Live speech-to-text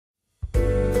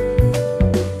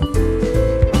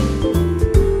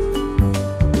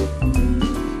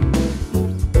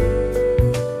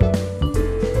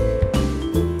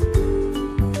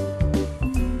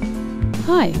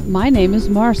Hi, my name is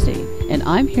Marcy, and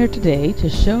I'm here today to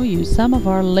show you some of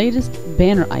our latest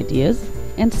banner ideas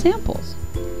and samples.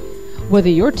 Whether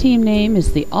your team name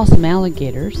is the Awesome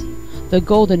Alligators, the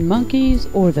Golden Monkeys,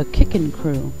 or the Kickin'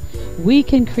 Crew, we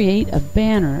can create a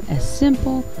banner as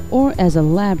simple or as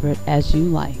elaborate as you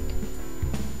like.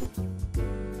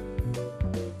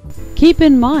 Keep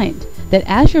in mind that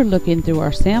as you're looking through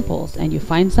our samples and you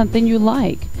find something you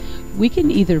like, we can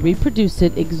either reproduce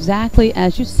it exactly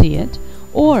as you see it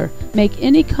or make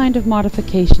any kind of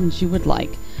modifications you would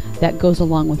like that goes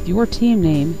along with your team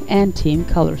name and team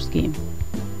color scheme.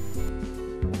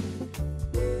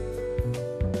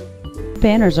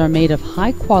 Banners are made of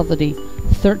high quality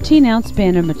 13-ounce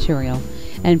banner material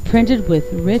and printed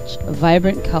with rich,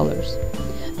 vibrant colors.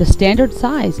 The standard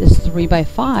size is 3 by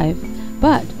 5,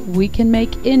 but we can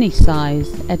make any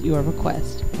size at your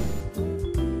request.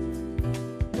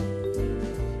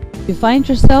 If you find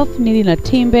yourself needing a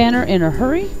team banner in a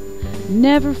hurry,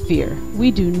 never fear. We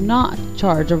do not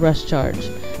charge a rush charge,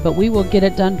 but we will get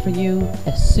it done for you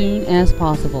as soon as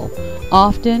possible.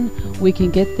 Often, we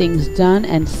can get things done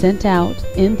and sent out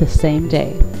in the same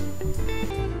day.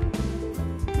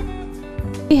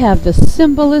 We have the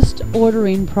simplest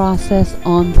ordering process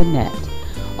on the net.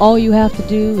 All you have to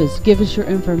do is give us your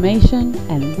information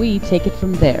and we take it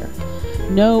from there.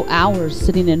 No hours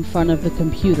sitting in front of the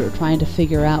computer trying to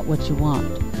figure out what you want.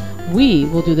 We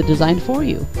will do the design for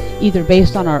you, either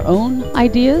based on our own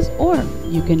ideas or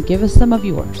you can give us some of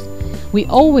yours. We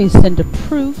always send a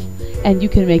proof and you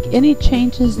can make any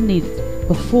changes needed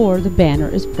before the banner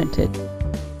is printed.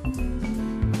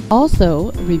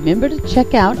 Also, remember to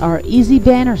check out our Easy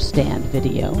Banner Stand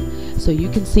video so you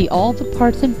can see all the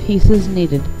parts and pieces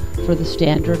needed for the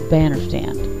standard banner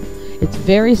stand. It's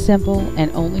very simple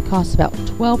and only costs about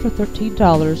 $12 or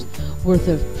 $13 worth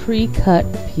of pre-cut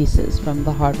pieces from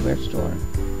the hardware store.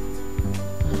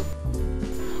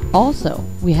 Also,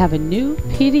 we have a new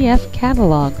PDF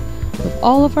catalog with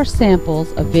all of our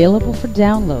samples available for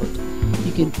download.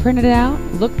 You can print it out,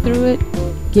 look through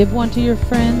it, give one to your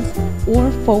friends,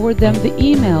 or forward them the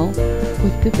email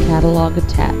with the catalog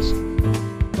attached.